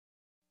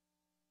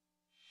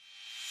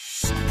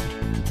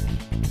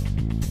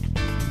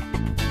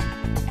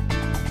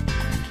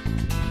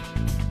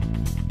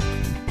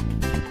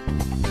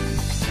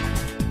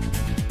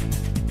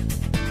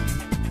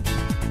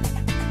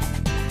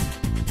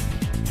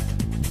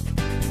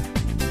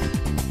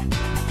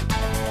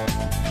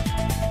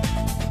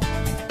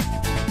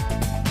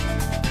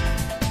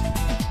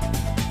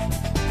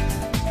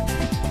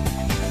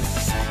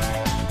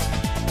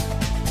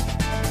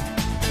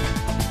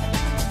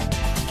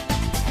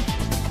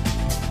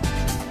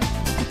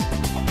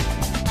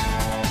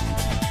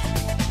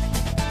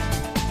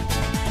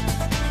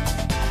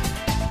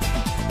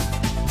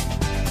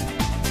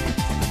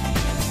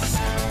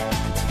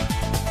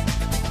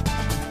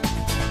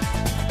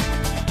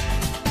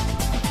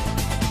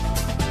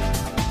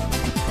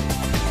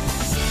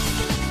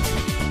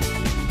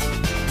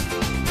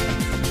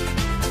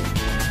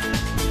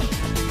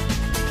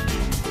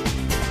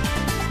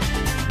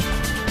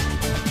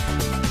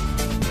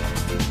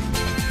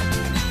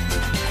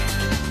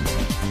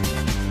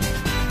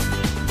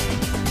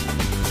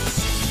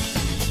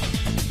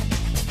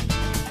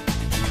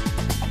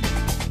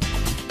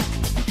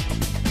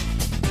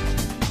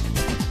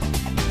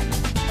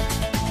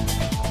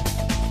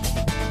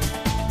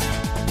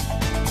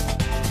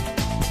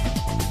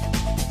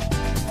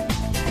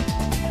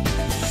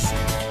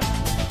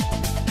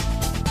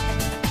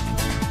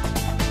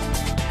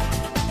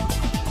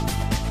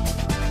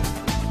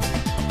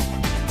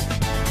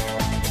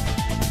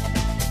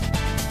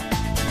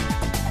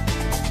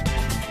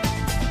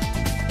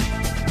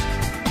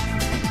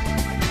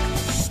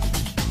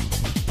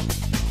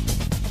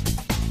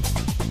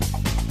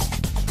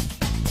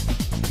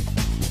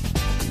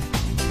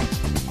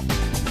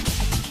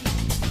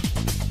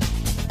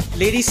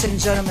Ladies and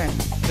gentlemen,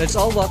 let's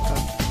all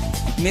welcome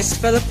Miss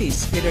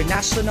Philippines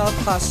International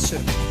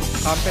Costume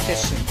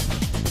Competition.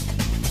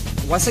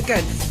 Once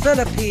again,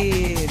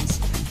 Philippines!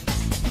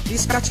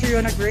 Is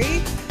CATRIONA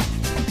great?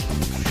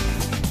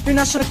 Your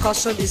national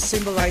costume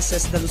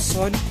symbolizes the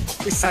Luzon,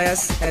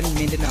 Visayas, and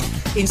Mindanao,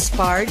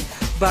 inspired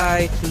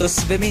by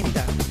Luz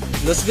Viminda.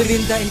 Luz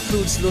Viminda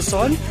includes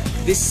Luzon,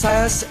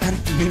 Visayas, and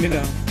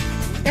Mindanao.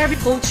 Every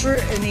culture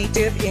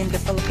native in the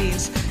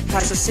Philippines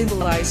has a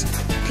symbolized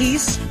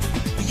peace,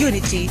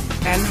 unity,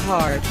 and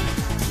heart.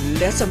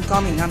 Let's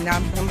coming nam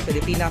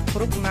Filipina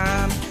Puruk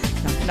nam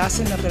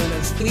Nasin na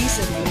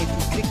Twist and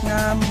Unity Creek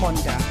nam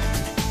Monda.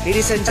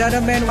 Ladies and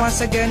gentlemen,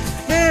 once again,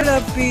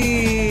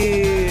 Philippines!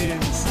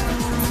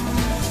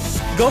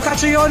 Go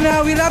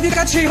CATRIONA! We love you,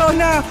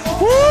 CATRIONA!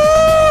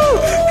 Woo!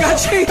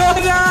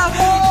 CATRIONA!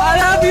 I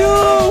love you!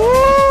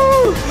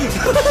 Woo!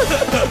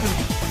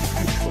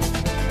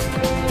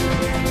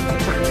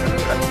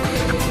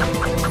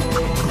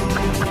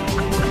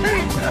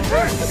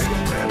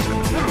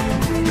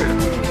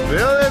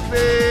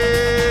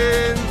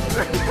 Philippines!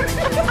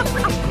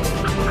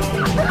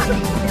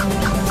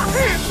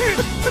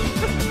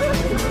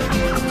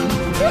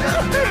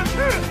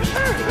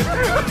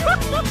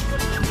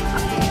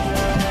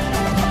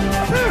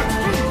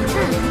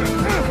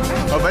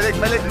 Oh, balik!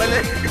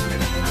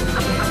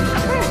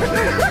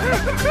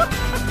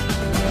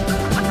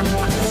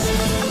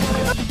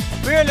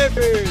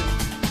 Philippines!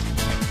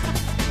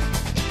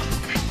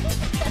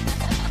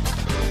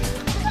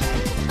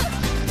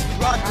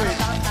 Rock it,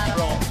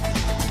 bro.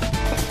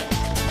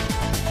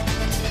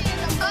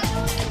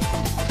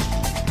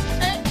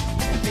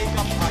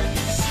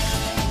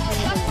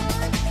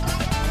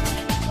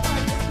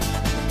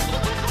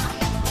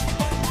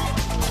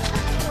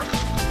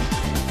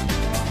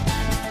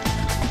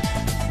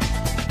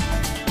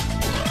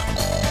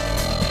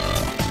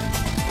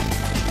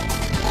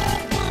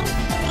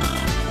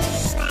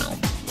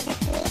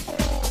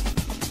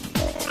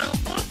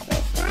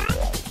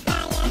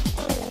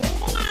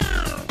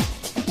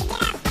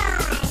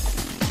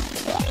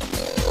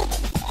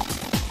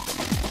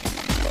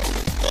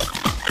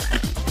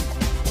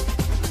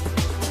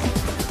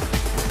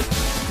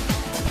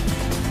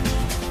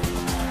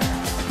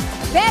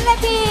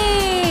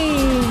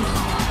 Philippines!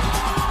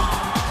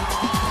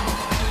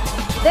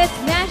 This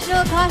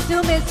national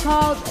costume is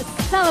called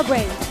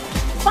Celebrate,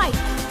 Fight,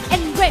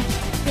 Enrich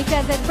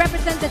because it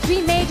represents the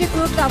three major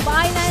groups of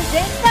islands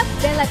in the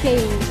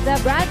Philippines. The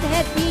brass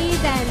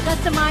headpiece and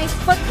customized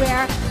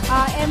footwear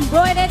are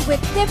embroidered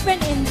with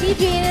different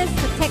indigenous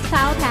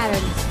textile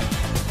patterns.